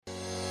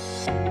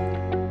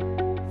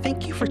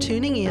Thank you for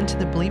tuning in to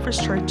the Believers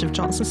Church of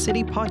Johnson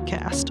City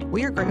podcast.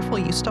 We are grateful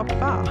you stopped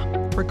by.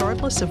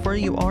 Regardless of where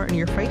you are in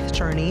your faith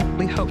journey,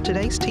 we hope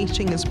today's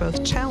teaching is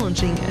both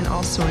challenging and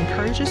also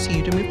encourages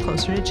you to move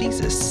closer to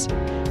Jesus.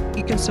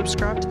 You can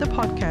subscribe to the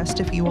podcast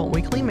if you want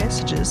weekly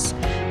messages,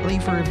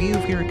 leave a review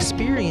of your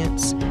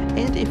experience,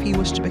 and if you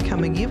wish to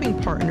become a giving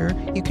partner,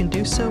 you can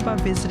do so by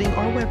visiting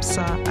our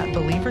website at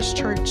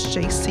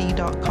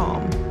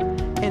believerschurchjc.com.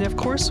 And of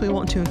course, we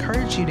want to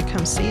encourage you to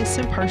come see us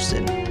in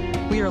person.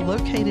 We are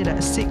located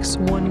at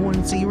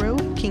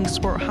 6110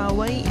 Kingsport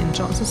Highway in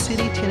Johnson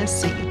City,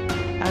 Tennessee.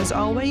 As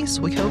always,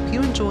 we hope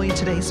you enjoy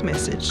today's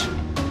message.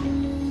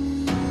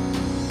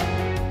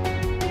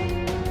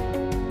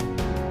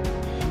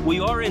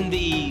 We're in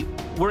the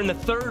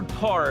third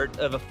part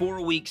of a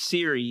 4-week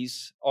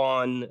series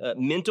on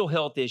mental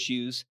health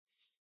issues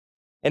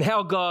and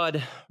how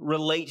God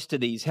relates to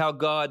these, how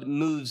God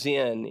moves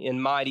in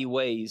mighty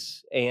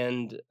ways.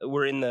 And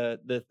we're in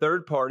the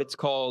third part. It's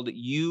called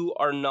You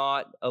Are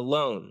Not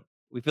Alone.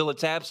 We feel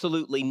it's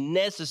absolutely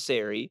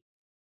necessary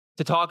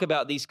to talk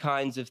about these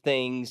kinds of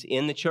things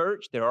in the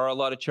church. There are a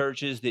lot of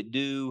churches that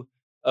do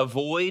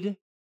avoid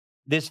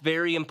this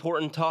very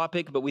important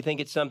topic, but we think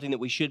it's something that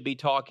we should be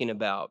talking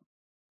about.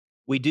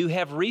 We do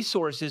have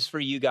resources for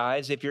you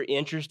guys if you're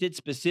interested,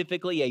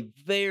 specifically a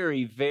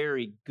very,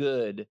 very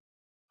good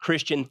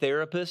Christian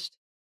therapist.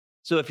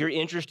 So if you're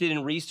interested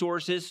in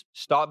resources,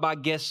 stop by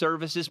guest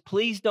services.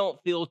 Please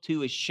don't feel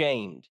too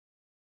ashamed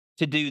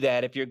to do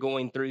that if you're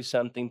going through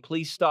something.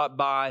 Please stop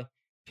by,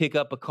 pick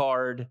up a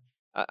card.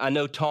 I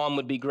know Tom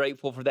would be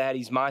grateful for that.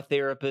 He's my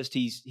therapist.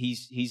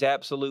 He's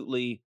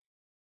absolutely,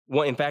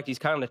 well, in fact, he's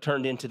kind of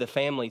turned into the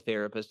family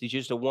therapist. He's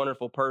just a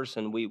wonderful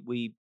person.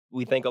 We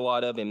think a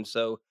lot of him.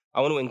 So I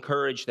want to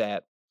encourage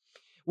that.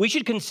 We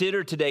should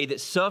consider today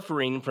that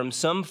suffering from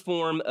some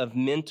form of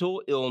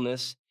mental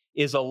illness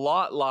is a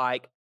lot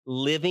like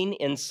living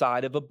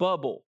inside of a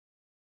bubble.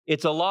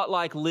 It's a lot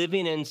like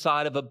living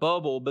inside of a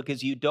bubble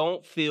because you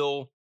don't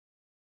feel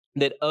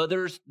that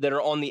others that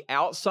are on the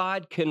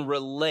outside can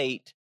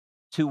relate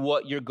to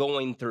what you're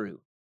going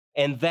through.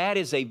 And that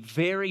is a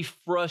very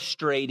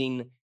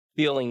frustrating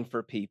feeling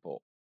for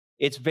people.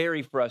 It's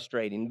very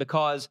frustrating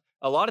because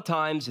a lot of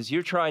times as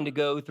you're trying to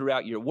go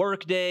throughout your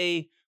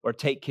workday or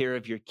take care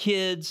of your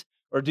kids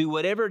or do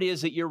whatever it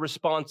is that your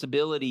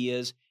responsibility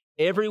is,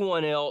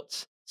 everyone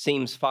else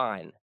seems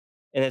fine.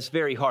 And it's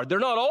very hard. They're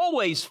not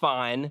always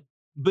fine,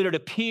 but it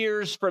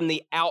appears from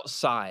the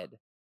outside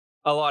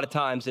a lot of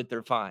times that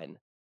they're fine.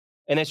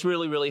 And it's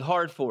really, really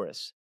hard for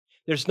us.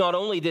 There's not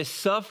only this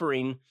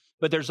suffering,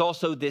 but there's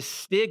also this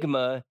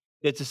stigma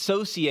that's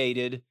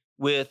associated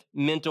with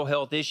mental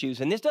health issues.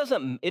 And it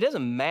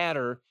doesn't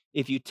matter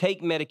if you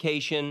take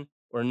medication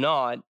or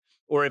not,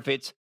 or if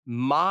it's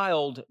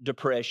mild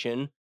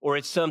depression, or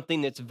it's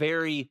something that's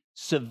very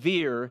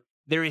severe.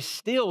 There is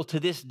still, to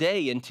this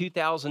day in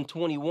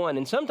 2021,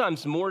 and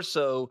sometimes more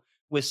so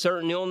with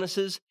certain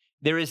illnesses,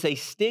 there is a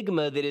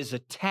stigma that is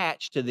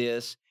attached to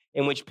this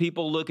in which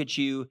people look at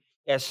you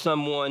as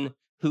someone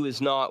who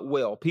is not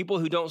well. People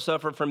who don't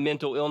suffer from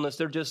mental illness,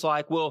 they're just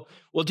like, well,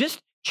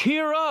 just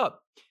cheer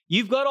up.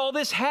 You've got all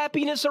this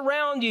happiness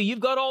around you. You've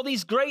got all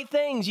these great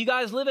things. You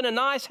guys live in a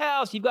nice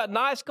house. You've got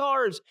nice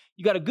cars.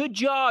 You got a good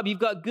job. You've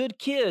got good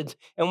kids.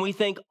 And we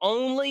think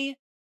only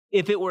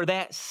if it were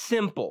that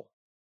simple.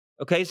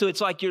 Okay, so it's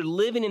like you're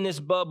living in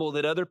this bubble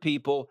that other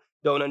people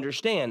don't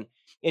understand.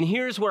 And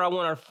here's where I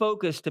want our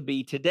focus to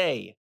be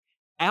today.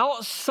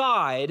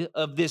 Outside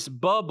of this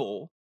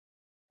bubble,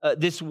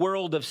 this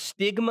world of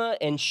stigma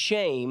and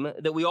shame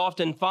that we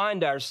often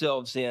find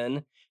ourselves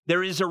in,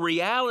 there is a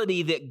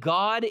reality that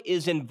God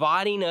is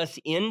inviting us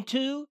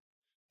into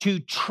to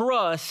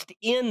trust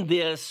in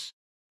this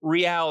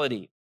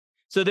reality.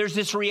 So there's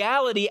this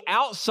reality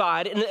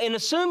outside, and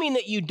assuming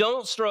that you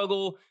don't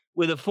struggle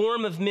with a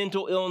form of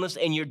mental illness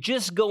and you're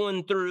just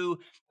going through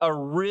a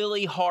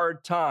really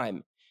hard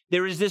time,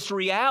 there is this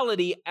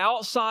reality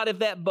outside of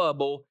that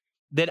bubble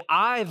that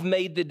I've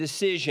made the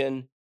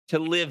decision to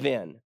live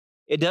in.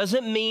 It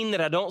doesn't mean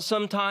that I don't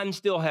sometimes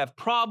still have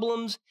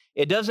problems.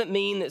 It doesn't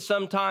mean that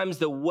sometimes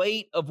the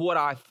weight of what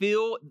I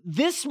feel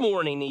this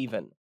morning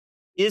even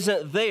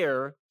isn't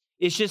there.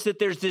 It's just that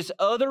there's this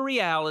other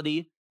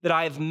reality that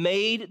I have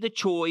made the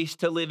choice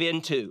to live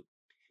into.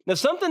 Now,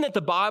 something that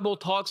the Bible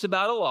talks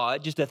about a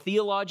lot, just a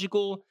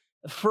theological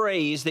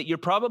phrase that you're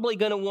probably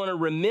going to want to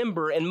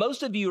remember, and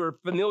most of you are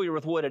familiar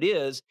with what it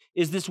is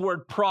this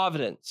word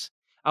providence.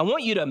 I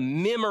want you to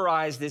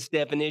memorize this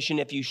definition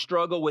if you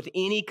struggle with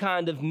any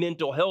kind of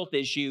mental health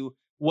issue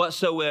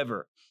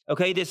whatsoever.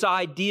 Okay, this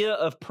idea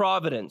of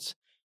providence.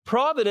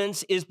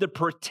 Providence is the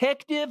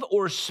protective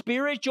or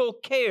spiritual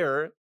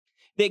care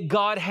that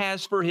God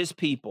has for his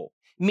people,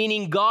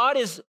 meaning God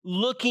is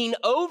looking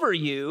over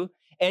you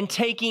and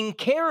taking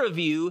care of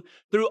you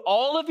through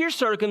all of your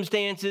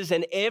circumstances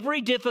and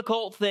every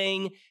difficult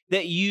thing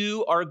that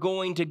you are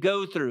going to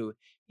go through.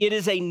 It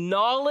is a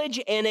knowledge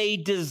and a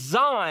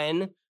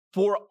design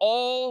for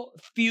all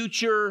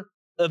future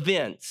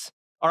events.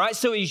 All right,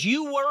 so as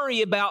you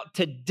worry about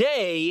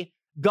today,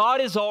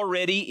 God is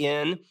already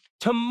in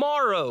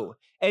tomorrow.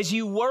 As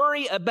you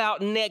worry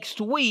about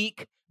next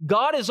week,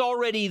 God is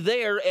already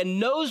there and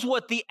knows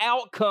what the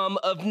outcome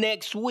of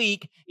next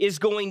week is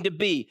going to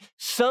be.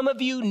 Some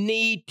of you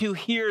need to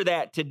hear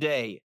that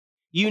today.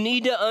 You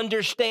need to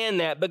understand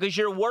that because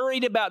you're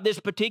worried about this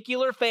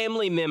particular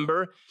family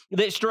member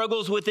that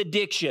struggles with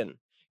addiction.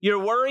 You're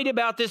worried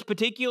about this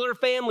particular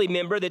family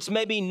member that's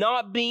maybe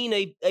not being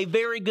a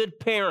very good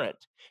parent.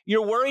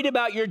 You're worried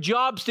about your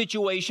job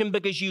situation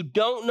because you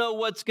don't know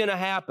what's going to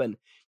happen.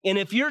 And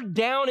if you're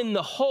down in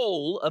the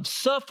hole of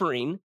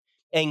suffering,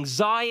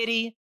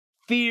 anxiety,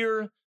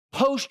 fear,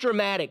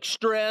 post-traumatic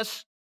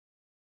stress,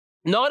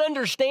 not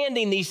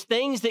understanding these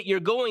things that you're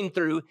going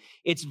through,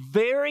 it's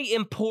very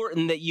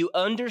important that you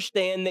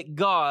understand that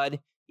God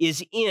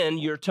is in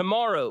your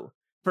tomorrow.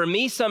 For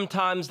me,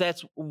 sometimes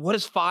that's, what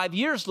does 5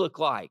 years look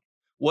like?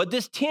 What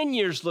does 10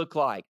 years look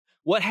like?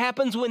 What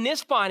happens when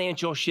this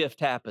financial shift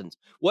happens?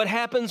 What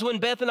happens when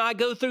Beth and I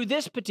go through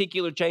this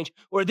particular change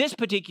or this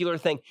particular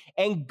thing?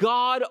 And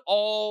God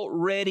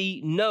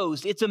already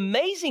knows. It's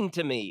amazing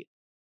to me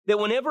that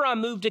whenever I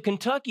moved to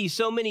Kentucky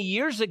so many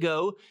years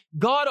ago,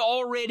 God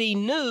already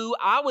knew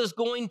I was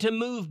going to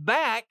move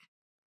back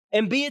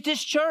and be at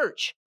this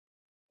church.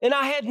 And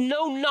I had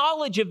no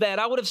knowledge of that.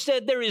 I would have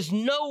said there is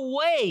no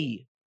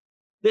way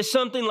that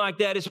something like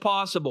that is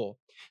possible.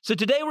 So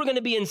today we're going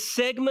to be in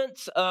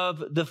segments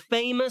of the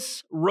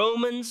famous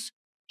Romans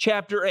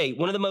chapter 8,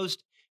 one of the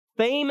most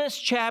famous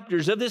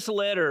chapters of this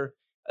letter,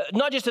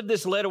 not just of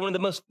this letter, one of the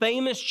most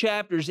famous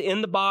chapters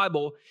in the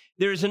Bible.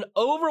 There's an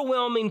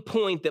overwhelming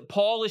point that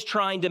Paul is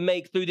trying to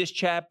make through this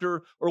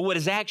chapter, or what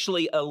is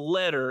actually a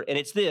letter, and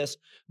it's this: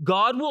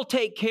 God will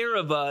take care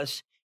of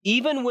us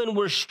even when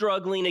we're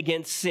struggling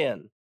against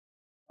sin.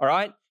 All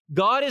right?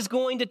 God is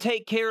going to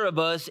take care of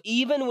us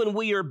even when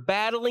we are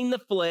battling the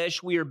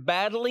flesh, we are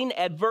battling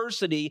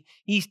adversity.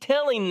 He's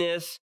telling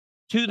this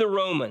to the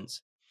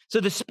Romans.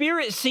 So the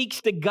Spirit seeks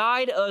to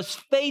guide us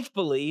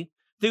faithfully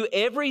through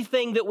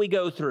everything that we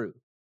go through.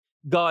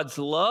 God's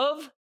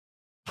love,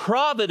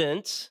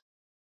 providence,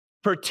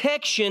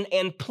 protection,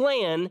 and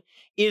plan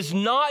is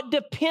not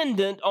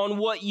dependent on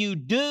what you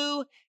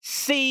do,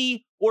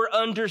 see, or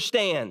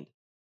understand.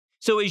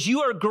 So as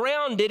you are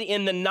grounded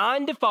in the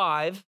 9 to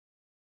 5,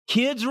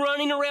 kids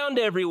running around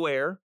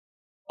everywhere,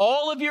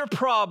 all of your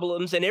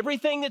problems and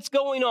everything that's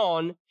going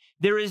on,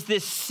 there is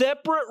this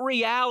separate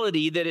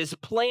reality that is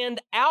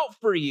planned out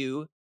for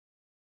you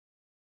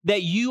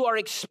that you are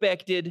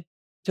expected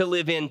to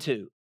live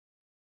into.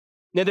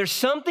 Now, there's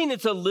something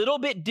that's a little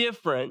bit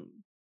different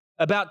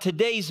about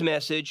today's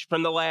message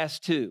from the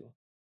last two.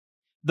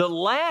 The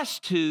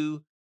last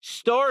two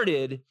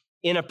started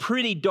in a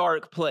pretty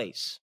dark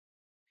place.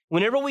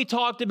 Whenever we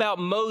talked about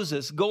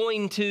Moses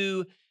going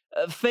to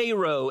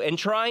Pharaoh and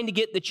trying to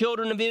get the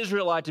children of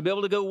Israel to be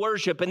able to go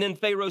worship, and then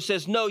Pharaoh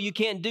says, no, you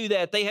can't do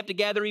that. They have to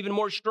gather even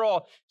more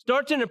straw.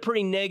 Starts in a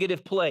pretty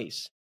negative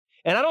place.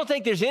 And I don't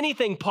think there's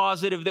anything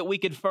positive that we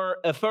could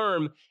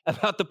affirm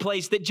about the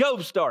place that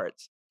Job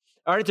starts.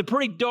 All right, it's a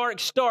pretty dark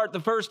start.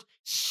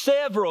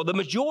 The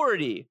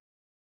majority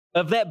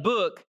of that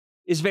book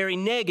is very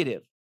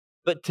negative.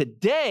 But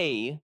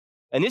today,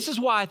 and this is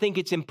why I think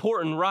it's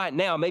important right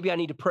now, maybe I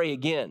need to pray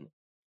again,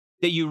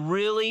 that you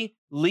really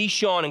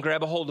leash on and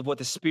grab a hold of what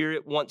the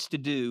Spirit wants to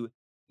do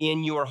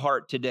in your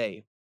heart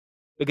today.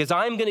 Because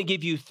I'm going to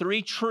give you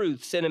 3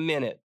 truths in a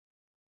minute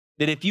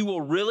that if you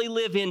will really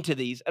live into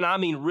these, and I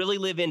mean really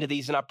live into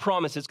these, and I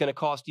promise it's going to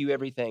cost you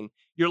everything,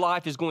 your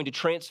life is going to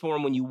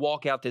transform when you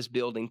walk out this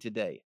building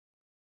today.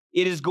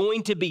 It is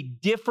going to be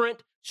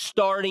different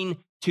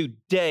starting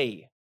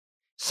today.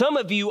 Some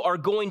of you are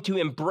going to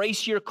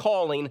embrace your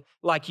calling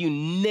like you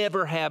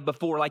never have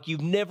before, like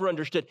you've never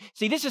understood.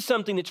 See, this is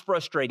something that's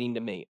frustrating to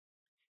me.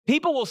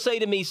 People will say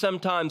to me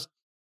sometimes,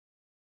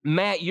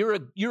 Matt, you're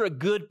a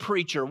good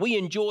preacher. We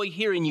enjoy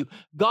hearing you.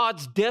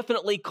 God's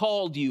definitely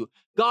called you.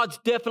 God's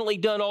definitely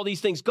done all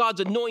these things.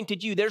 God's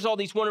anointed you. There's all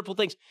these wonderful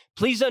things.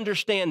 Please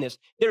understand this.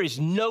 There is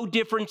no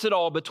difference at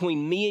all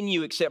between me and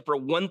you except for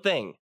one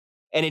thing,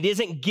 and it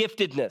isn't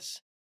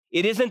giftedness.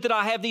 It isn't that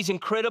I have these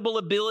incredible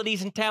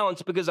abilities and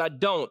talents, because I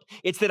don't.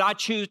 It's that I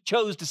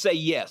chose to say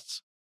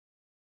yes.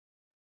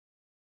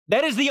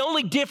 That is the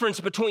only difference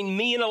between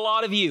me and a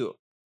lot of you.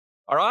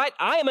 All right?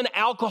 I am an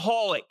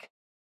alcoholic.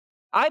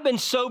 I've been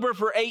sober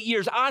for 8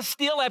 years. I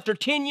still, after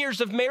 10 years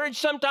of marriage,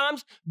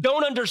 sometimes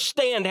don't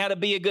understand how to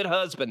be a good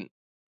husband.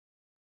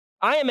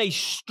 I am a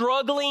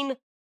struggling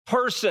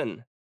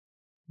person,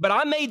 but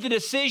I made the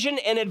decision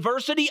in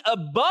adversity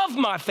above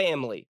my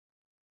family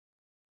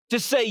to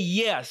say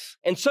yes,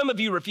 and some of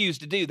you refuse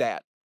to do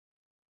that.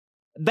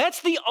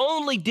 That's the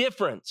only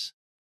difference.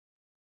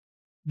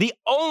 The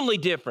only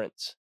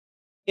difference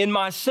in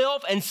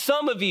myself and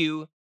some of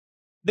you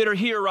that are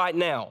here right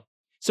now.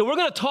 So we're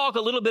going to talk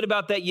a little bit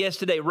about that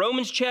yesterday.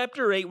 Romans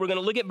chapter 8, we're going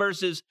to look at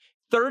verses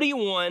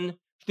 31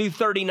 through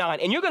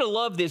 39. And you're going to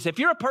love this. If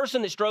you're a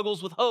person that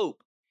struggles with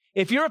hope,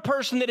 if you're a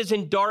person that is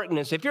in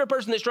darkness, if you're a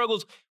person that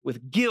struggles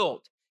with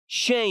guilt,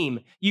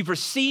 shame, you've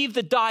received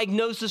the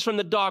diagnosis from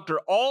the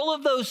doctor, all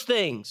of those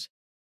things,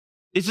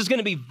 This is going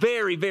to be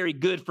very, very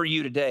good for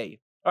you today.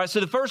 All right, so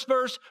the first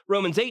verse,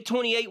 Romans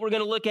 8:28, we're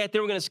going to look at,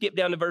 then we're going to skip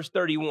down to verse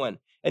 31.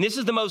 And this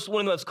is one of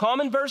the most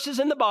common verses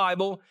in the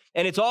Bible,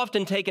 and it's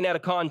often taken out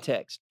of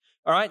context.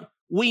 All right,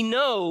 we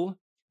know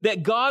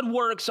that God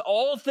works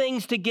all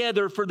things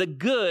together for the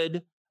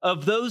good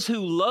of those who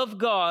love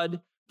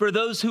God, for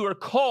those who are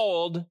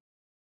called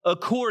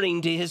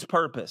according to his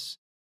purpose.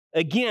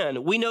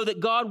 Again, we know that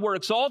God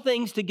works all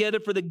things together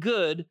for the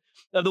good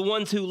of the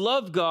ones who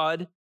love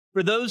God,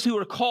 for those who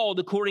are called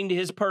according to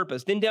his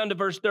purpose. Then down to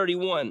verse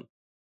 31.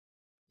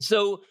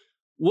 So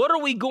what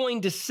are we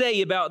going to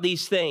say about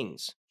these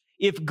things?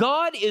 If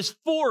God is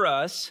for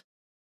us,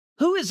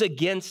 who is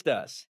against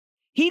us?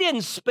 He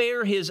didn't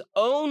spare his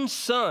own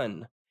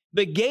son,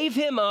 but gave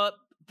him up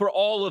for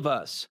all of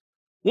us.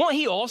 Won't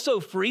he also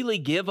freely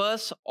give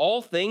us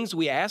all things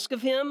we ask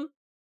of him?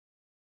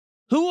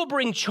 Who will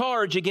bring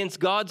charge against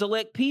God's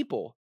elect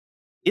people?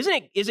 Is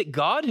it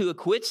God who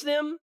acquits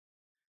them?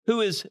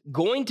 Who is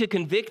going to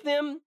convict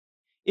them?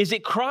 Is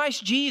it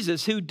Christ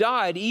Jesus who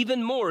died,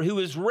 even more, who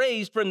was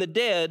raised from the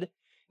dead,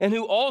 and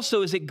who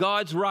also is at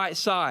God's right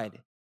side?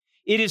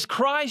 It is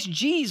Christ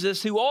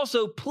Jesus who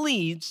also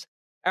pleads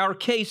our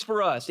case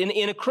for us,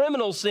 in a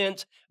criminal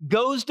sense,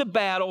 goes to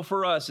battle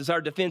for us as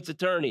our defense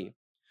attorney.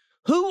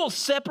 Who will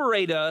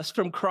separate us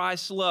from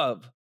Christ's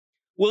love?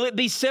 Will it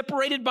be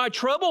separated by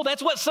trouble?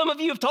 That's what some of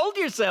you have told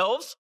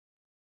yourselves.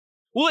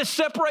 Will it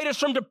separate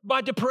us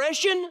by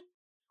depression?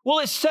 Will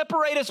it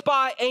separate us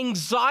by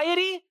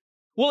anxiety?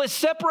 Will it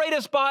separate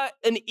us by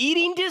an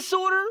eating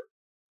disorder?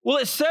 Will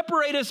it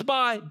separate us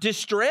by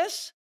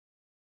distress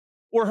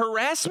or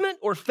harassment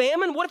or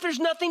famine? What if there's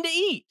nothing to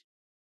eat?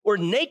 Or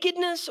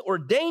nakedness or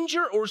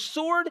danger or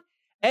sword?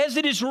 As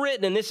it is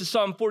written, and this is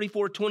Psalm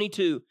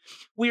 44:22,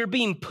 we are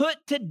being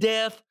put to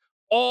death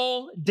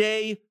all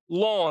day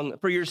long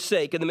for your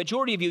sake. And the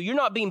majority of you, you're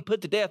not being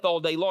put to death all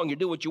day long. You're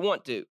doing what you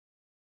want to.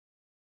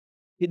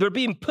 They're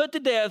being put to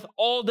death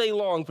all day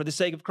long for the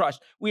sake of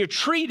Christ. We are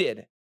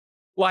treated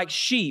like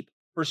sheep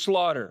for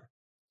slaughter.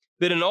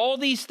 But in all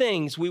these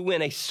things, we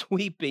win a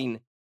sweeping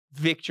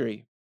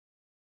victory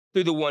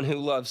through the one who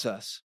loves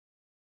us.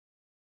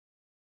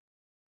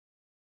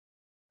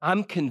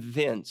 I'm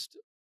convinced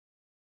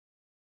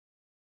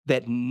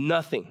that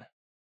nothing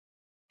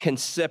can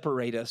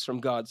separate us from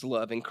God's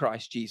love in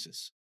Christ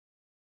Jesus.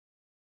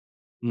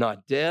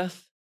 Not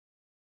death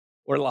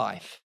or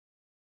life.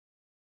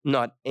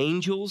 Not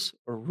angels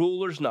or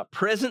rulers, not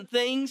present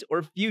things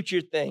or future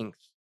things.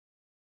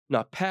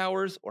 Not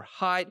powers or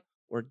height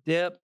or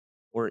depth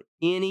or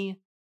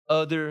any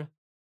other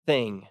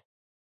thing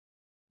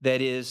that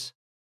is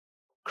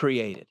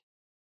created.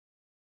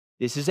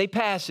 This is a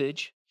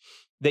passage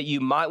that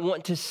you might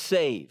want to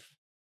save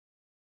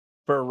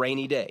for a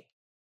rainy day.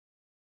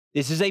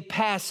 This is a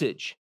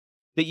passage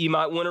that you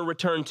might want to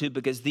return to,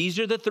 because these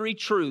are the three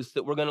truths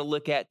that we're going to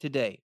look at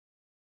today.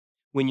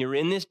 When you're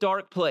in this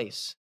dark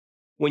place,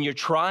 when you're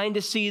trying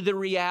to see the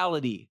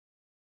reality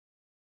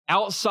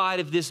outside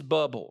of this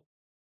bubble,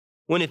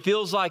 when it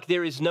feels like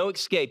there is no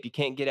escape, you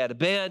can't get out of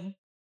bed,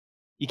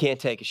 you can't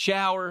take a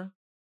shower,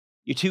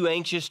 you're too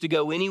anxious to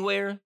go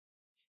anywhere,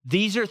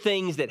 these are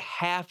things that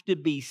have to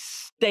be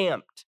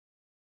stamped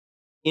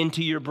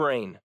into your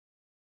brain.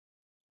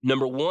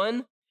 Number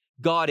one,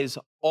 God is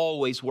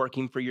always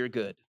working for your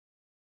good.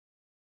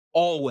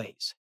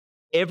 Always.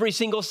 Every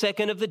single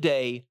second of the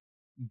day,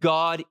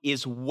 God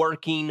is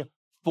working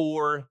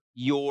for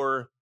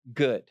your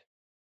good.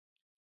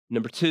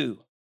 Number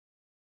two,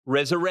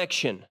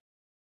 resurrection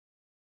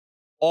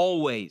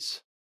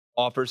always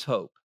offers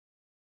hope.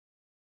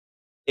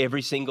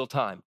 Every single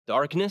time.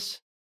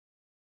 Darkness,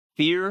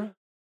 fear,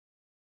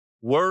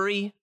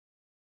 worry,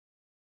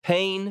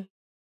 pain,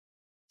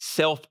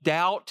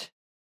 self-doubt,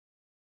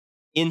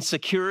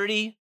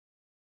 insecurity,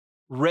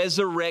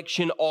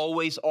 resurrection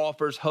always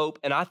offers hope.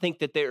 And I think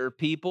that there are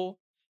people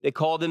that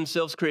call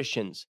themselves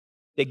Christians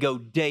that go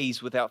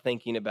days without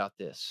thinking about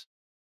this.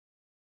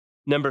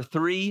 Number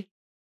three,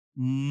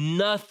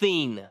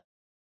 nothing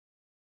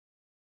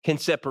can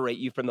separate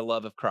you from the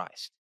love of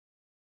Christ.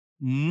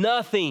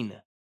 Nothing.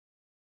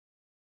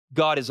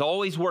 God is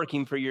always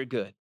working for your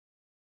good.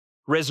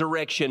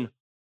 Resurrection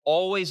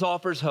always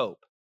offers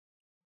hope.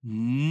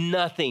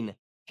 Nothing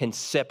can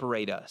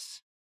separate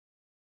us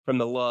from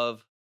the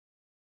love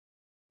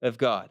of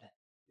God.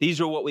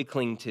 These are what we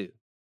cling to.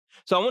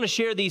 So I want to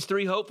share these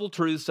three hopeful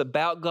truths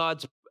about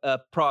God's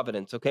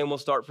providence, okay? And we'll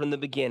start from the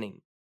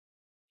beginning.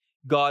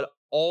 God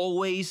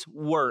always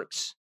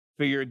works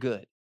for your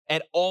good.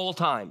 At all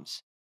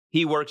times,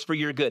 he works for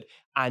your good.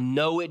 I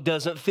know it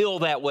doesn't feel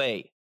that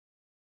way.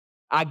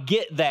 I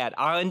get that.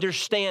 I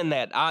understand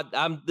that.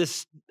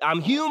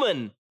 I'm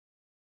human.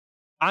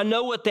 I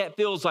know what that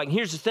feels like.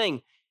 Here's the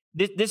thing.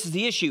 This is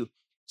the issue.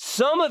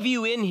 Some of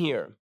you in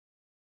here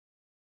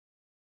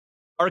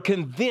are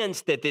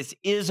convinced that this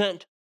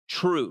isn't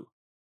true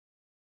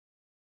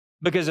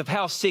because of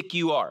how sick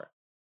you are,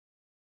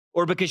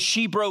 or because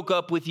she broke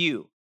up with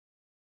you,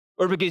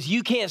 or because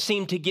you can't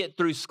seem to get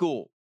through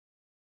school,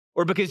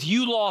 or because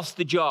you lost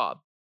the job,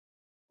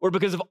 or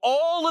because of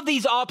all of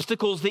these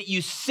obstacles that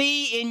you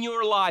see in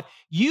your life,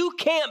 you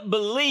can't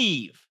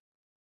believe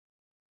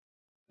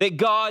that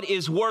God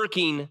is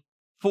working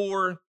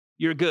for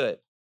your good.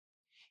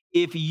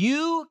 If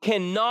you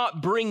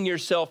cannot bring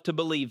yourself to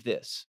believe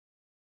this,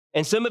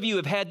 and some of you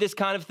have had this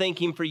kind of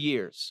thinking for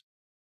years,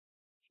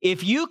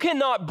 if you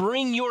cannot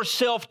bring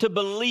yourself to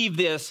believe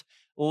this,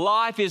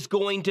 life is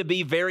going to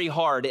be very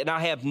hard, and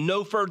I have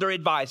no further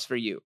advice for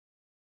you.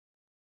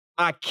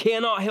 I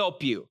cannot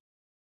help you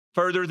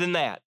further than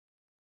that.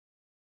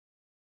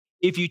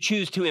 If you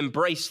choose to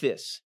embrace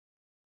this,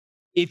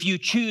 if you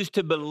choose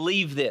to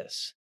believe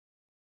this,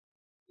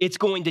 it's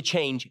going to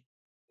change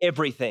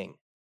everything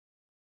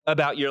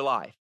about your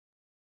life.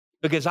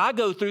 Because I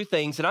go through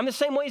things, and I'm the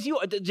same way as you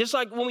are. Just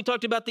like when we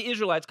talked about the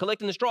Israelites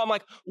collecting the straw, I'm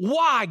like,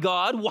 why,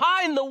 God?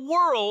 Why in the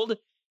world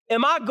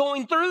am I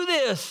going through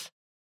this?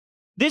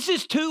 This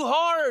is too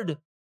hard.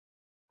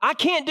 I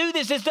can't do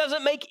this. This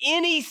doesn't make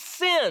any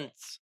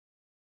sense.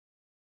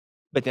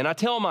 But then I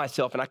tell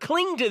myself, and I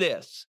cling to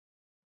this,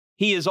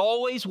 He is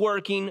always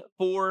working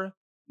for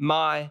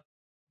my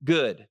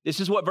good. This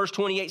is what verse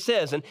 28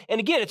 says. And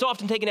again, it's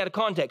often taken out of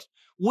context.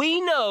 We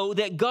know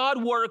that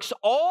God works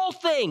all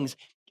things,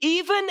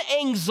 even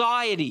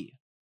anxiety,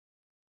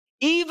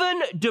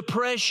 even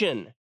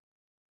depression,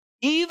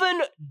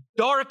 even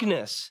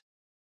darkness,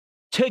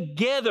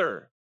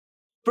 together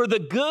for the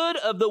good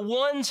of the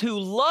ones who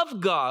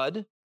love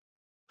God,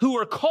 who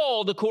are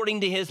called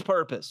according to His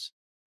purpose.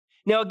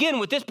 Now, again,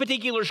 with this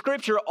particular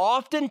scripture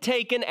often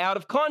taken out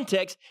of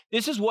context,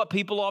 this is what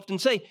people often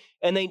say.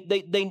 And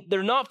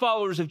they're not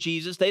followers of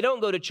Jesus. They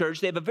don't go to church.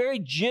 They have a very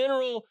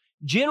general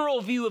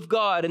view of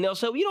God. And they'll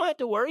say, well, you don't have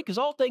to worry because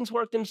all things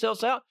work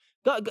themselves out.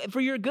 God, for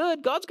your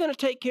good, God's going to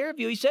take care of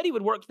you. He said He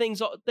would work things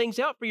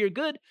out for your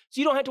good, so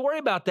you don't have to worry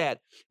about that.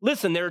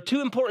 Listen, there are two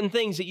important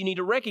things that you need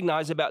to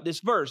recognize about this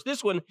verse.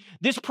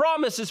 This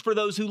promise is for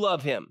those who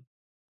love Him.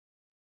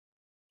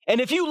 And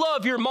if you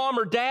love your mom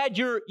or dad,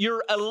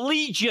 you're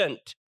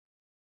allegiant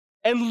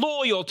and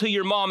loyal to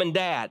your mom and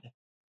dad.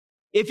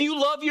 If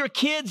you love your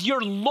kids,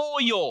 you're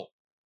loyal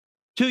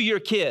to your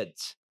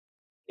kids.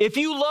 If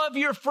you love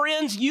your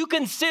friends, you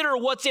consider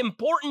what's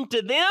important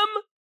to them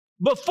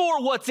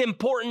before what's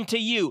important to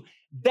you.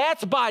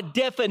 That's by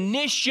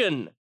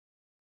definition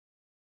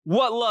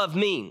what love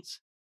means.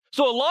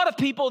 So a lot of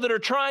people that are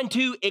trying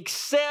to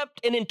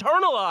accept and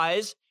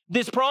internalize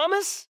this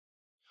promise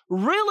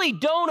really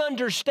don't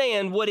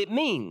understand what it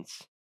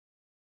means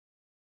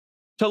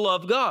to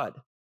love God.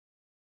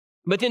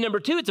 But then number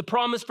two, it's a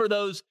promise for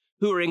those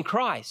who are in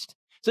Christ.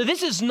 So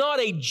this is not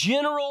a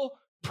general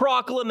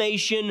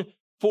proclamation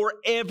for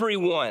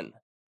everyone.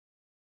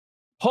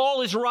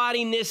 Paul is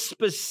writing this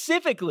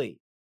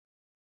specifically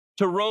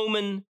to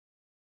Roman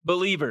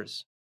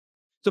believers.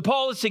 So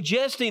Paul is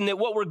suggesting that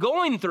what we're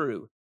going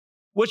through,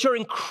 which are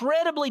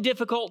incredibly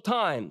difficult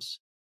times,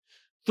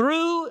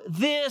 through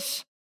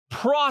this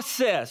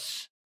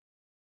process,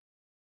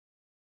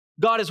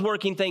 God is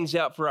working things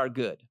out for our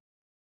good.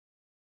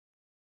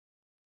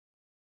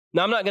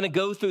 Now, I'm not going to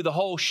go through the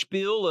whole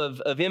spiel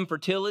of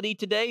infertility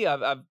today.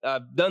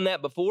 I've done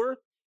that before.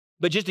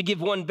 But just to give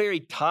one very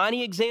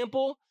tiny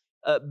example,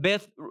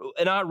 Beth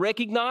and I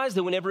recognized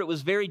that whenever it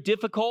was very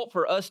difficult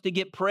for us to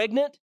get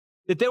pregnant,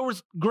 that there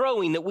was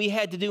growing that we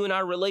had to do in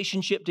our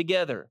relationship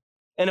together,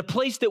 and a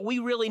place that we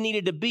really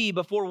needed to be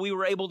before we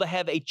were able to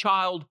have a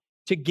child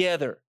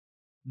together.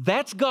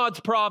 That's God's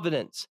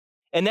providence,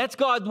 and that's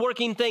God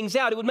working things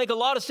out. It would make a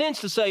lot of sense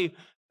to say,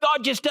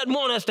 God just doesn't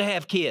want us to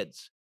have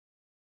kids.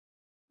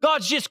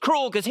 God's just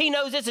cruel because He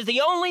knows this is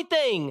the only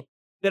thing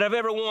that I've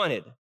ever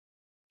wanted.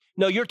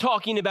 No, you're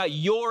talking about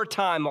your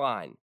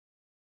timeline.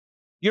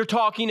 You're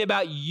talking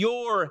about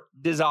your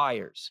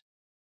desires.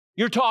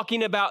 You're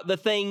talking about the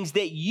things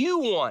that you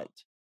want,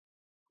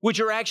 which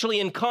are actually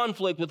in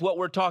conflict with what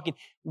we're talking.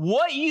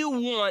 What you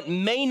want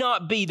may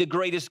not be the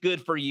greatest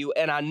good for you,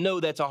 and I know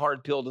that's a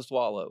hard pill to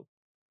swallow.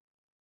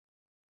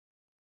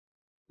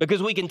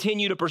 Because we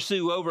continue to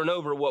pursue over and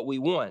over what we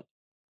want.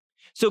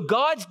 So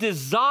God's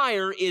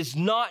desire is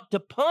not to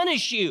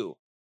punish you.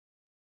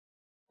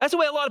 That's the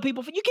way a lot of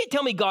people feel. You can't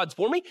tell me God's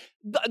for me.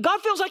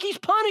 God feels like He's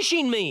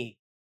punishing me.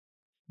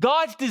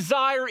 God's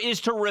desire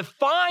is to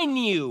refine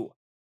you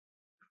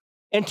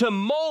and to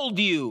mold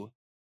you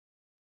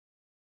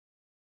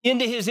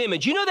into His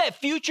image. You know that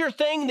future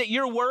thing that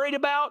you're worried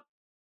about?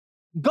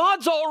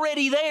 God's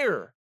already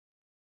there.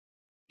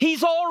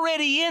 He's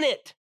already in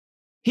it.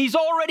 He's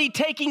already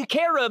taking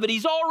care of it.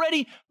 He's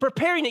already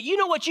preparing it. You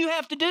know what you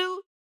have to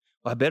do?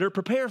 Well, I better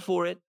prepare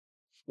for it.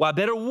 Well, I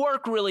better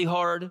work really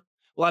hard.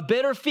 Well, I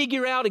better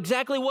figure out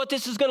exactly what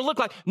this is going to look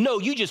like. No,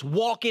 you just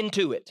walk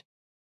into it.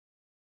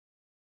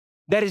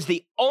 That is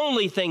the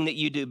only thing that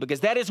you do,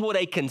 because that is what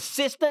a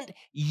consistent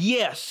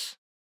yes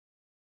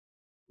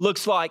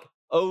looks like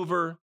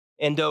over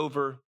and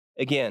over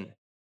again.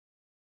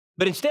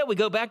 But instead, we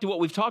go back to what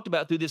we've talked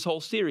about through this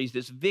whole series,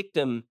 this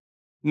victim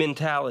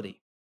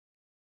mentality.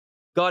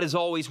 God is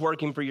always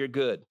working for your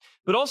good.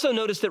 But also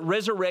notice that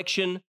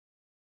resurrection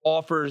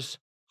offers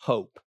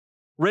hope.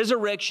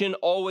 Resurrection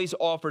always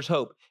offers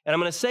hope. And I'm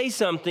going to say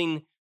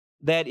something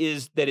that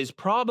is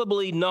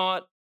probably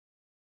not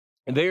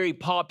very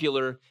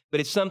popular, but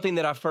it's something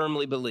that I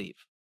firmly believe.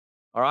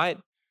 All right?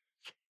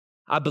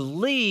 I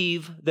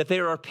believe that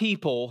there are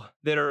people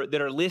that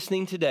are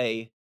listening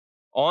today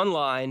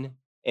online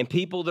and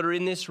people that are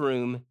in this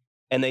room,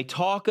 and they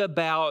talk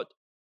about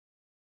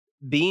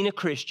being a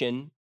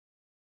Christian,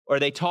 or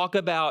they talk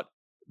about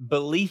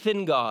belief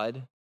in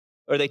God,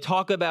 or they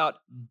talk about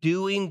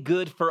doing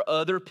good for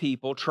other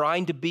people,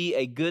 trying to be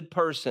a good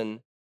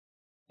person,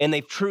 and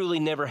they've truly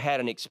never had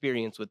an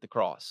experience with the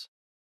cross.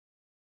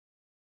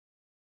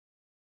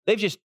 They've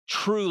just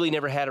truly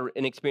never had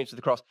an experience with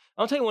the cross.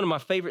 I'll tell you one of my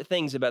favorite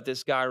things about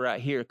this guy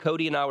right here.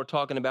 Cody and I were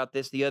talking about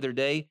this the other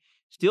day.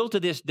 Still to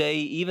this day,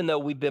 even though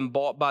we've been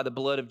bought by the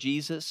blood of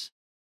Jesus,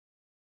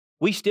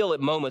 we still at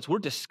moments, we're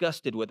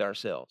disgusted with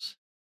ourselves.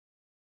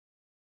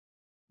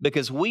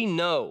 Because we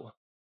know,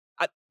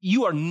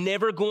 you are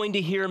never going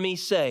to hear me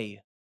say,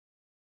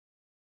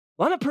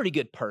 well, I'm a pretty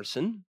good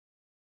person.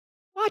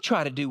 I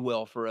try to do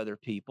well for other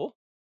people.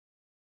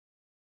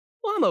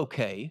 Well, I'm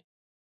okay.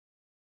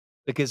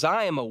 Because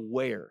I am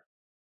aware.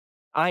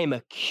 I am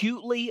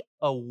acutely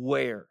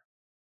aware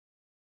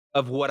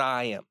of what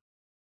I am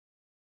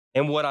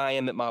and what I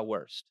am at my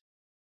worst.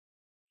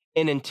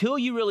 And until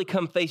you really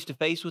come face to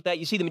face with that,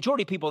 you see, the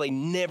majority of people, they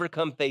never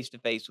come face to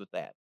face with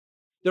that.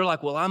 They're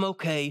like, well, I'm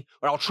okay,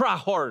 or I'll try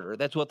harder.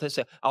 That's what they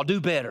say. I'll do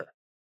better.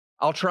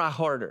 I'll try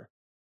harder.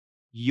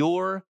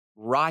 Your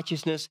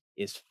righteousness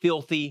is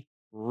filthy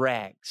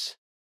rags.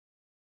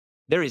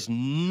 There is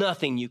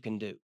nothing you can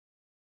do.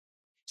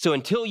 So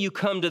until you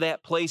come to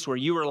that place where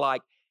you are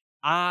like,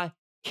 I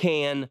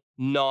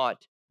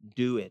cannot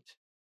do it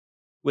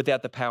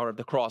without the power of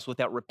the cross,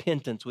 without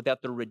repentance,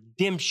 without the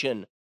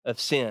redemption of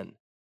sin,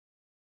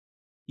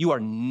 you are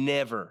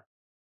never,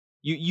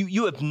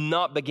 you have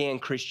not began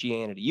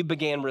Christianity. You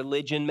began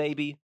religion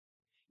maybe.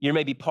 You're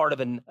maybe part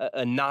of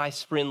a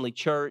nice, friendly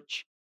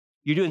church.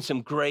 You're doing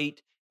some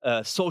great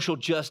social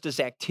justice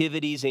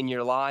activities in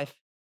your life.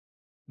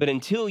 But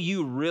until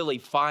you really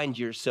find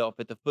yourself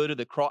at the foot of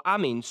the cross, I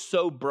mean,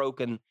 so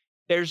broken,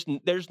 there's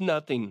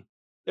nothing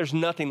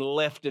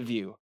left of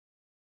you.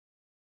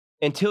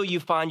 Until you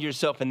find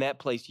yourself in that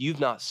place, you've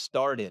not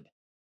started.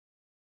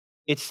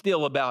 It's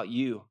still about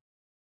you.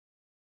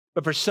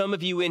 But for some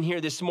of you in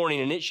here this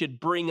morning, and it should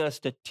bring us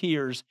to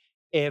tears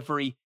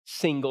every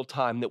single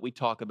time that we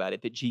talk about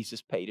it, that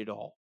Jesus paid it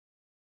all.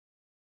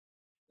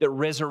 That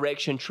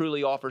resurrection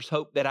truly offers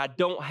hope, that I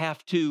don't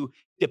have to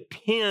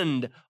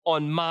depend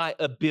on my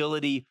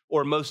ability,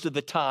 or most of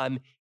the time,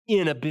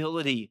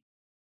 inability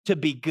to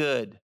be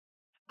good.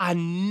 I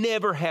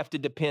never have to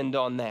depend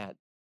on that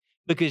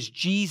because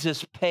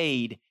Jesus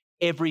paid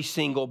every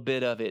single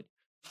bit of it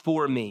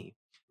for me.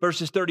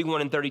 Verses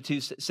 31 and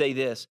 32 say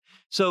this.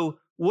 So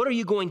what are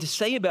you going to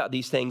say about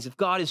these things? If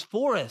God is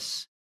for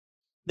us,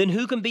 then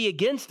who can be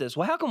against us?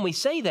 Well, how can we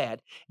say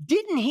that?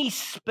 Didn't he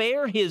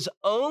spare his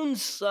own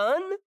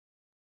son,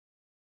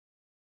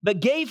 but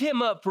gave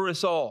him up for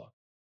us all?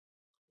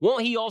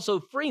 Won't he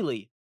also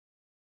freely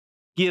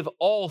give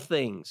all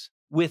things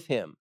with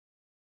him?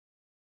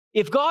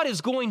 If God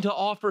is going to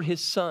offer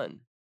his son,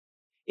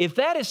 if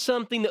that is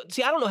something that,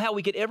 see, I don't know how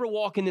we could ever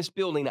walk in this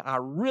building. I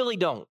really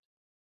don't.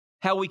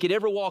 How we could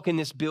ever walk in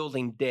this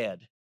building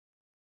dead.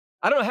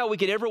 I don't know how we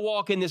could ever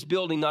walk in this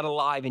building not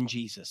alive in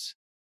Jesus.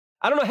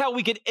 I don't know how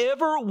we could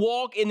ever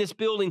walk in this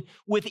building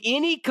with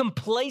any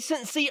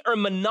complacency or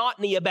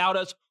monotony about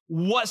us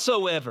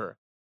whatsoever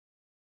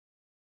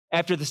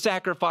after the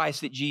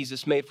sacrifice that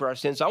Jesus made for our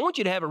sins. So I want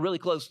you to have a really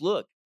close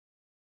look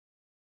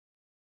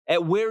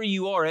at where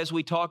you are as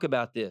we talk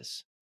about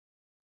this.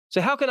 So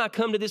how can I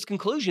come to this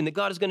conclusion that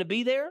God is going to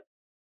be there?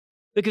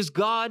 Because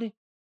God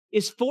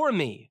is for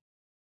me.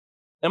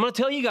 And I'm going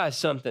to tell you guys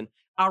something.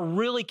 I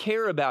really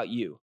care about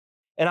you.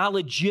 And I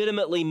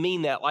legitimately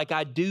mean that. Like,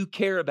 I do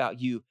care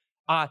about you.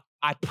 I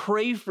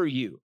pray for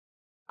you.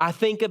 I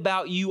think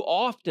about you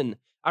often.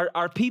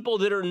 Our people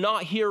that are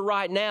not here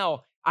right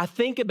now, I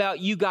think about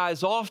you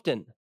guys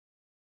often.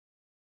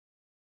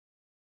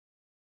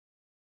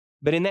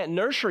 But in that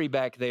nursery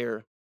back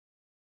there,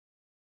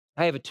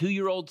 I have a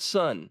 2-year-old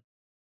son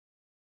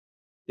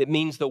that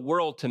means the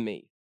world to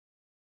me.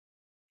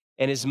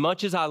 And as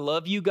much as I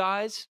love you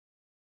guys,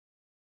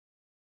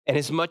 and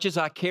as much as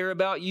I care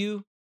about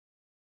you,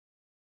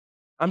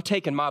 I'm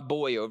taking my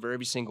boy over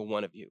every single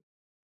one of you.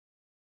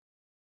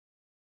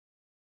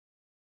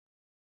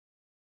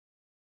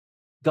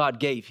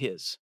 God gave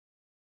his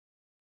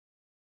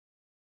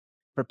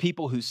for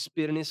people who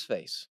spit in his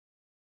face,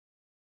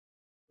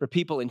 for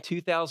people in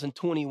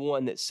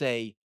 2021 that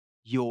say,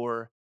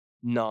 you're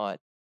not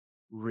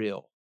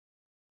real,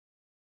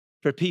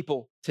 for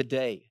people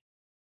today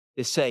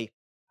that say,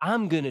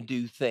 I'm going to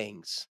do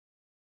things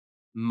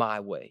my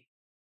way.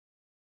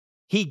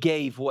 He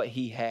gave what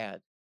he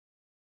had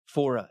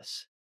for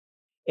us.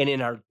 And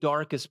in our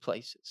darkest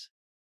places,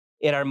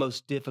 in our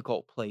most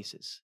difficult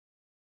places,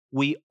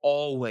 we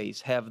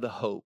always have the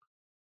hope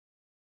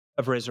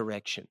of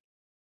resurrection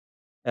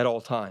at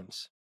all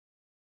times.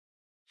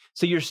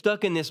 So you're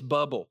stuck in this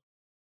bubble,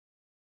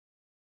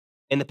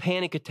 and the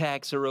panic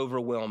attacks are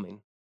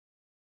overwhelming.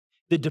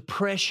 The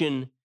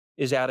depression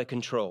is out of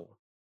control.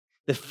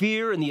 The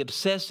fear and the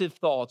obsessive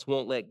thoughts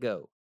won't let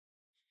go.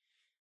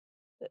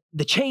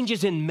 The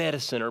changes in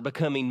medicine are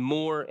becoming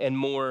more and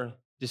more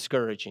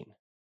discouraging.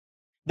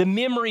 The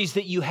memories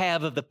that you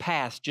have of the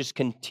past just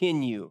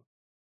continue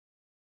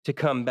to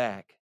come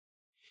back.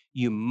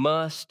 You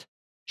must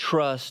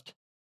trust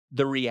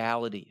the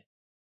reality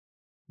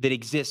that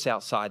exists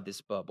outside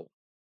this bubble.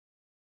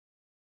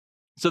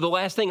 So the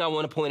last thing I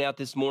want to point out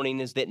this morning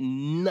is that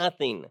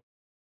nothing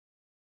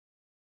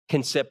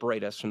can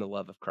separate us from the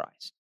love of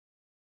Christ.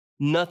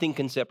 Nothing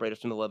can separate us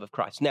from the love of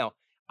Christ. Now,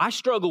 I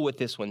struggle with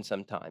this one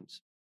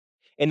sometimes.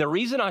 And the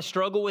reason I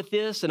struggle with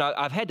this, and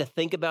I've had to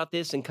think about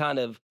this and kind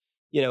of,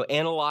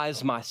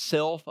 analyze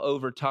myself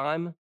over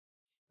time.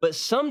 But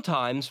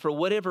sometimes, for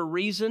whatever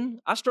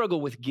reason, I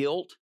struggle with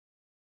guilt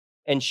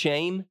and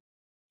shame.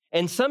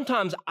 And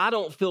sometimes I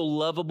don't feel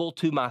lovable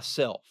to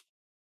myself,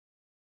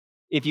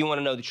 if you want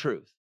to know the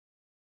truth.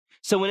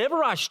 So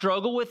whenever I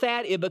struggle with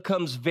that, it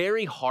becomes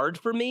very hard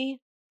for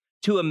me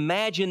to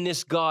imagine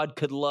this God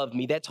could love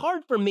me. That's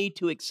hard for me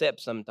to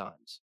accept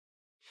sometimes.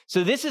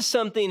 So this is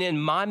something in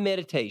my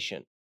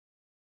meditation,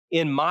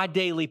 in my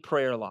daily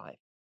prayer life,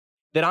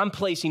 that I'm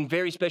placing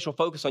very special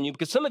focus on you,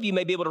 because some of you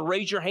may be able to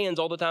raise your hands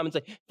all the time and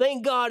say,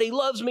 thank God he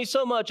loves me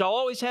so much. I'll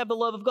always have the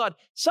love of God.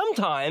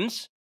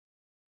 Sometimes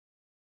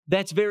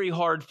that's very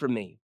hard for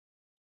me.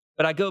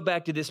 But I go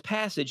back to this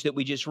passage that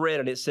we just read,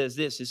 and it says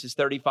this is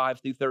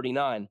 35 through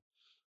 39.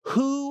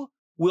 Who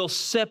will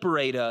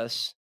separate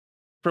us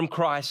from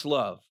Christ's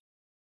love?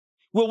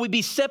 Will we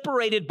be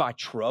separated by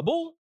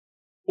trouble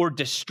or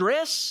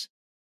distress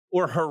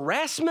or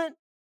harassment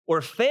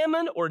or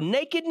famine or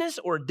nakedness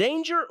or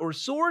danger or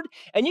sword?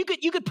 And you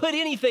could put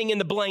anything in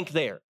the blank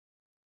there.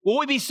 Will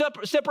we be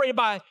separated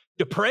by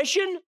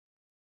depression?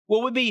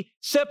 Will we be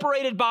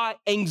separated by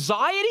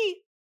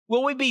anxiety?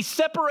 Will we be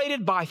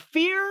separated by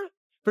fear?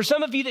 For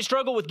some of you that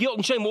struggle with guilt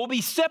and shame, we'll be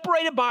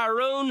separated by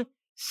our own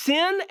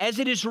sin, as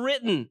it is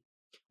written.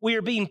 We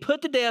are being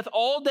put to death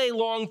all day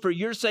long for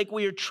your sake.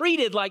 We are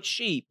treated like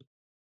sheep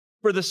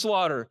for the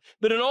slaughter.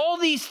 But in all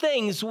these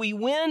things, we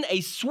win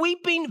a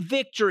sweeping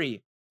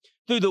victory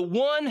through the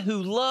one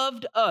who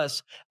loved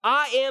us.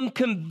 I am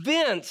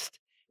convinced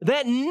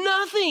that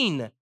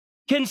nothing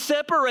can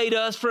separate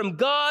us from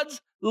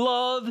God's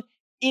love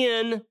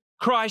in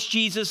Christ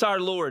Jesus our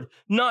Lord.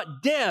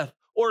 Not death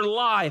or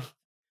life,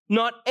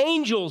 not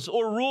angels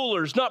or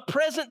rulers, not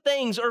present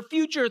things or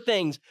future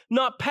things,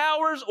 not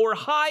powers or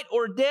height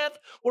or depth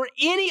or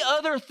any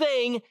other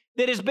thing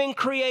that has been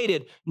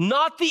created,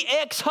 not the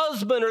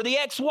ex-husband or the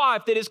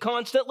ex-wife that is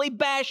constantly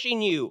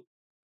bashing you,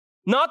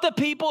 not the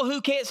people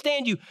who can't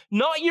stand you,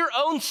 not your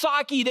own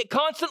psyche that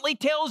constantly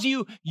tells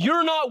you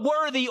you're not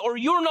worthy or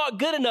you're not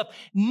good enough.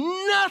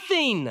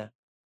 Nothing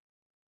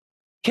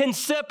can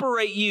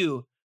separate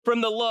you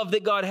from the love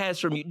that God has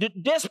from you.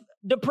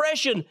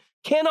 Depression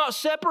cannot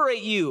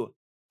separate you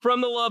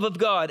from the love of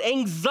God.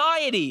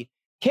 Anxiety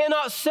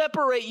cannot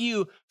separate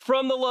you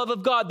from the love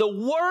of God. The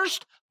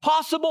worst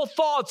possible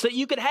thoughts that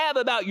you could have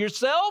about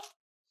yourself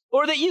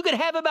or that you could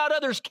have about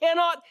others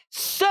cannot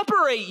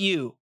separate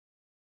you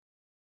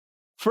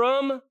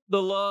from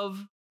the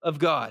love of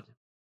God.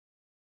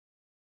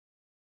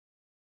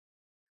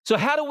 So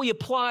how do we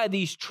apply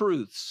these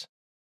truths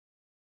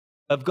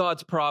of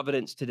God's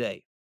providence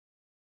today?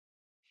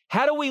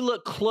 How do we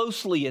look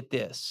closely at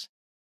this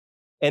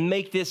and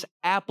make this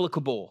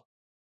applicable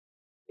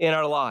in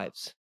our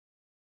lives?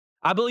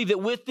 I believe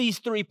that with these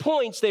 3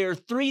 points, there are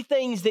 3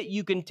 things that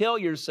you can tell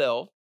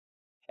yourself.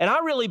 And I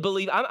really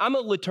believe, I'm a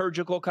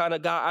liturgical kind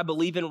of guy. I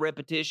believe in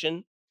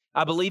repetition.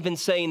 I believe in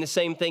saying the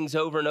same things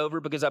over and over,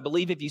 because I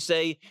believe if you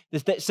say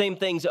the same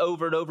things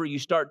over and over, you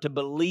start to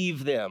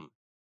believe them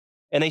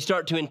and they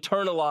start to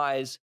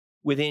internalize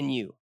within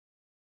you.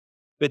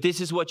 But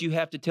this is what you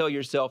have to tell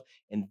yourself,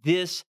 and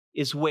this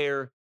is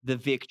where the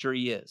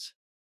victory is.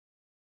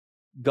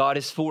 God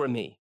is for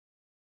me.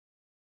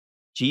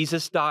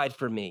 Jesus died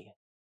for me.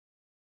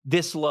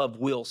 This love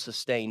will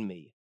sustain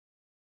me.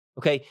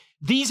 Okay?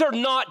 These are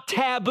not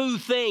taboo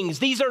things.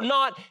 These are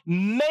not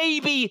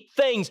maybe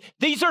things.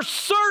 These are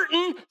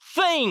certain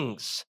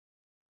things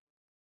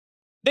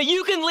that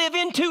you can live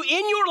into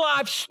in your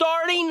life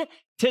starting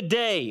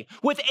today.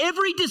 With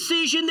every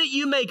decision that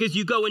you make as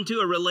you go into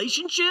a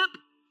relationship,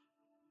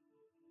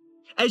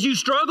 as you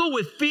struggle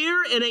with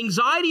fear and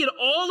anxiety and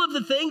all of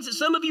the things that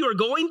some of you are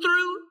going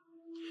through,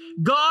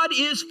 God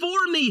is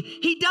for me.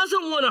 He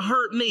doesn't want to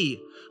hurt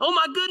me. Oh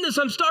my goodness,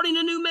 I'm starting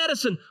a new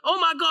medicine. Oh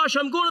my gosh,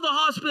 I'm going to the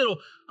hospital.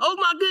 Oh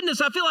my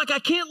goodness, I feel like I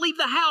can't leave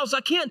the house.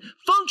 I can't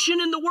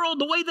function in the world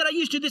the way that I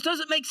used to. This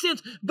doesn't make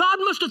sense. God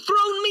must have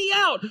thrown me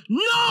out.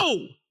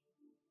 No!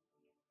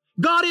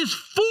 God is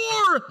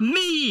for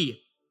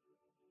me.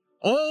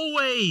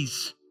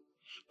 Always.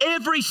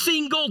 Every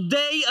single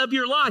day of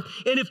your life.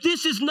 And if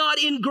this is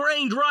not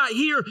ingrained right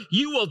here,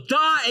 you will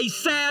die a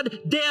sad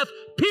death,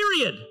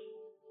 period.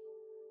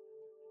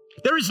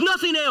 There is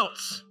nothing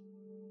else.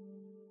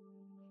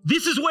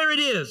 This is where it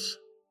is.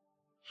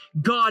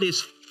 God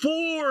is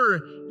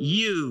for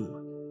you.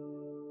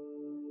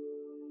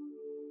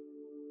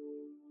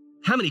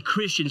 How many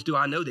Christians do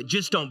I know that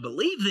just don't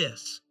believe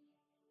this?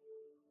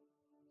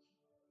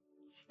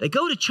 They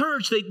go to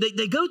church,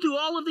 they go through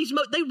all of these,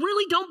 they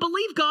really don't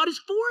believe God is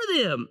for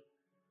them.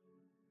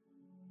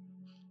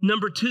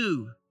 Number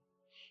 2,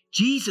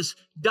 Jesus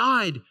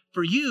died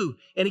for you.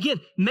 And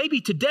again,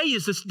 maybe today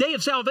is this day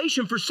of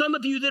salvation for some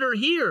of you that are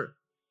here.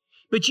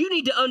 But you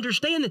need to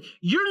understand that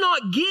you're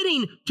not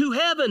getting to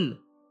heaven.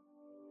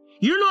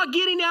 You're not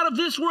getting out of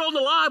this world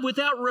alive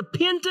without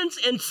repentance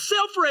and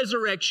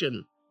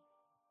self-resurrection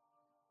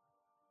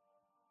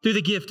through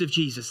the gift of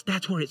Jesus.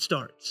 That's where it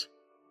starts.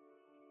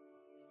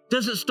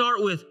 Doesn't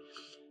start with,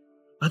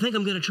 I think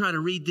I'm going to try to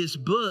read this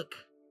book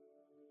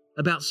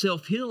about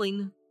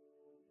self-healing.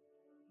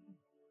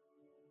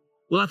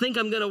 Well, I think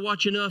I'm going to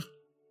watch enough,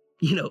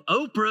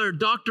 Oprah or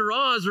Dr.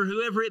 Oz or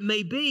whoever it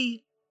may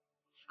be.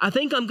 I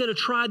think I'm going to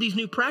try these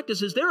new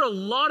practices. There are a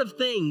lot of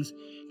things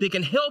that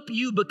can help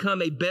you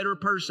become a better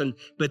person.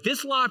 But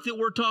this life that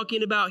we're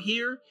talking about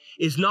here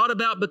is not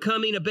about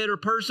becoming a better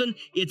person.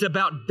 It's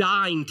about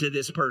dying to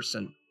this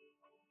person.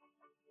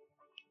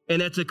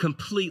 And that's a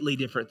completely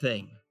different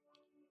thing.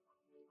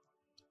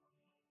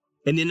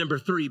 And then number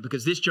 3,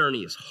 because this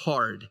journey is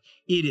hard.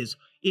 It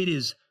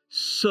is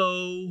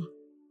so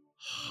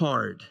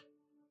hard.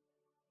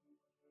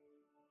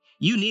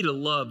 You need a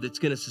love that's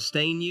going to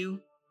sustain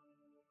you.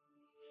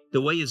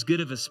 The way as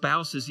good of a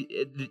spouse as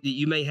that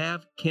you may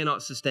have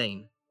cannot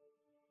sustain.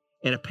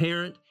 And a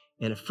parent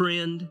and a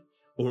friend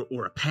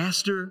or a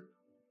pastor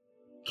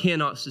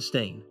cannot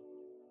sustain.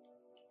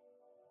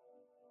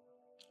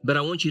 But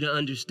I want you to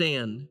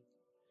understand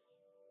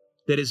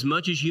that as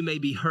much as you may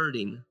be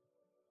hurting,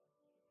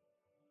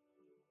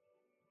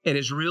 and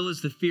as real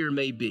as the fear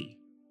may be,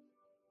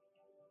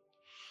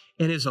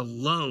 and as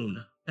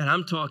alone, and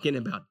I'm talking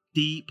about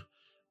deep,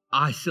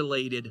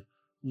 isolated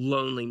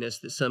loneliness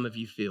that some of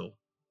you feel,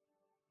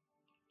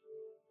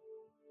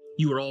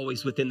 you are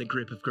always within the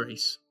grip of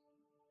grace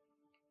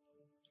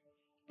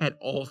at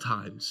all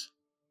times.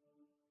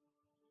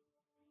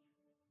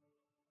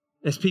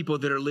 As people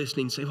that are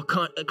listening say, well,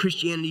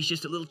 Christianity is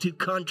just a little too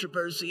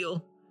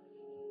controversial.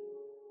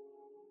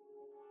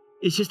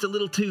 It's just a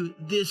little too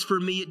this for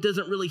me. It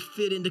doesn't really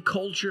fit into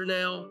culture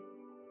now.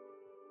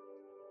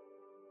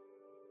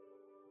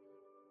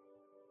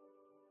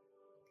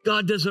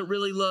 God doesn't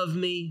really love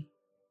me.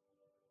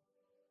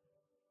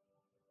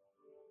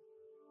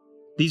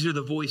 These are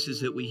the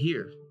voices that we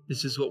hear.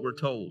 This is what we're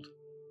told.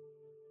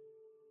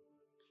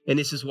 And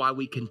this is why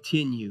we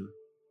continue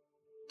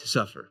to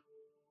suffer.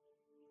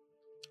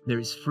 There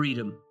is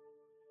freedom.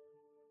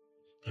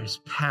 There is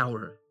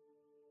power.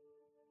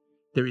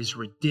 There is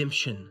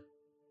redemption.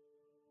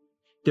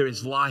 There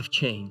is life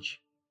change.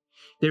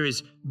 There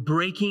is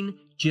breaking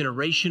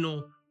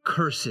generational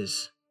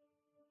curses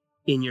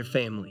in your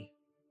family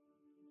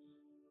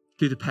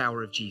through the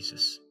power of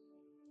Jesus.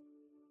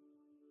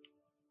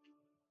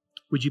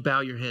 Would you bow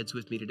your heads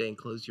with me today and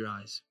close your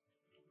eyes?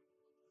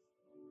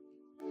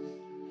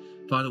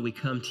 Father, we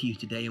come to you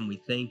today and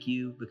we thank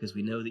you because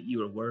we know that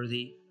you are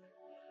worthy.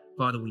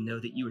 Father, we know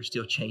that you are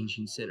still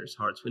changing sinners'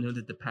 hearts. We know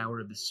that the power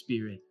of the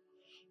Spirit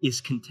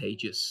is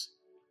contagious.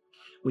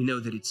 We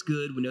know that it's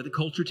good. We know the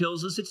culture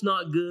tells us it's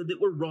not good,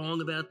 that we're wrong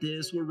about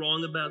this, we're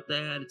wrong about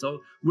that.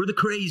 We're the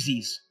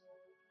crazies.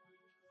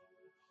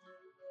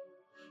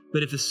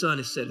 But if the Son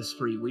has set us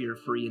free, we are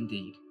free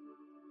indeed.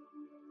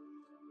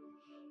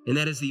 And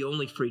that is the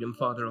only freedom,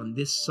 Father, on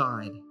this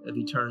side of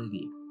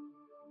eternity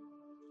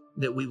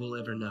that we will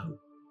ever know.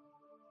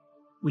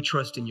 We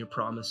trust in your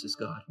promises,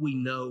 God. We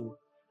know,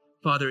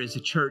 Father, as a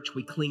church,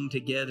 we cling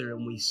together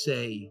and we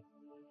say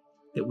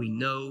that we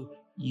know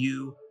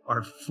you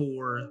are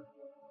for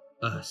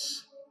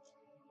us.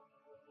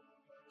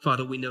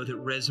 Father, we know that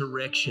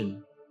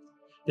resurrection,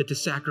 that the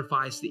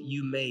sacrifice that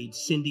you made,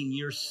 sending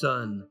your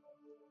Son,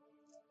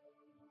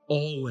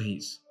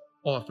 always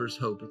offers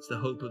hope. It's the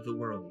hope of the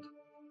world.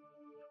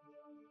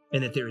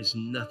 And that there is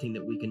nothing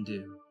that we can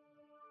do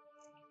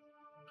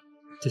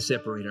to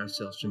separate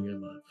ourselves from your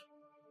love.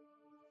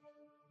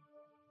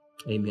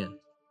 Amen.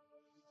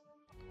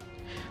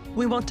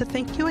 We want to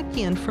thank you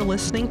again for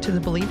listening to the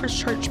Believers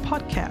Church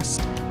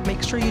podcast.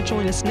 Make sure you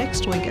join us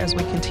next week as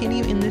we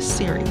continue in this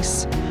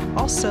series.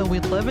 Also,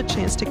 we'd love a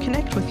chance to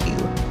connect with you.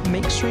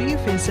 Make sure you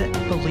visit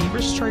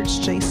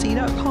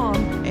believerschurchjc.com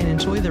and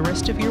enjoy the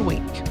rest of your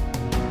week.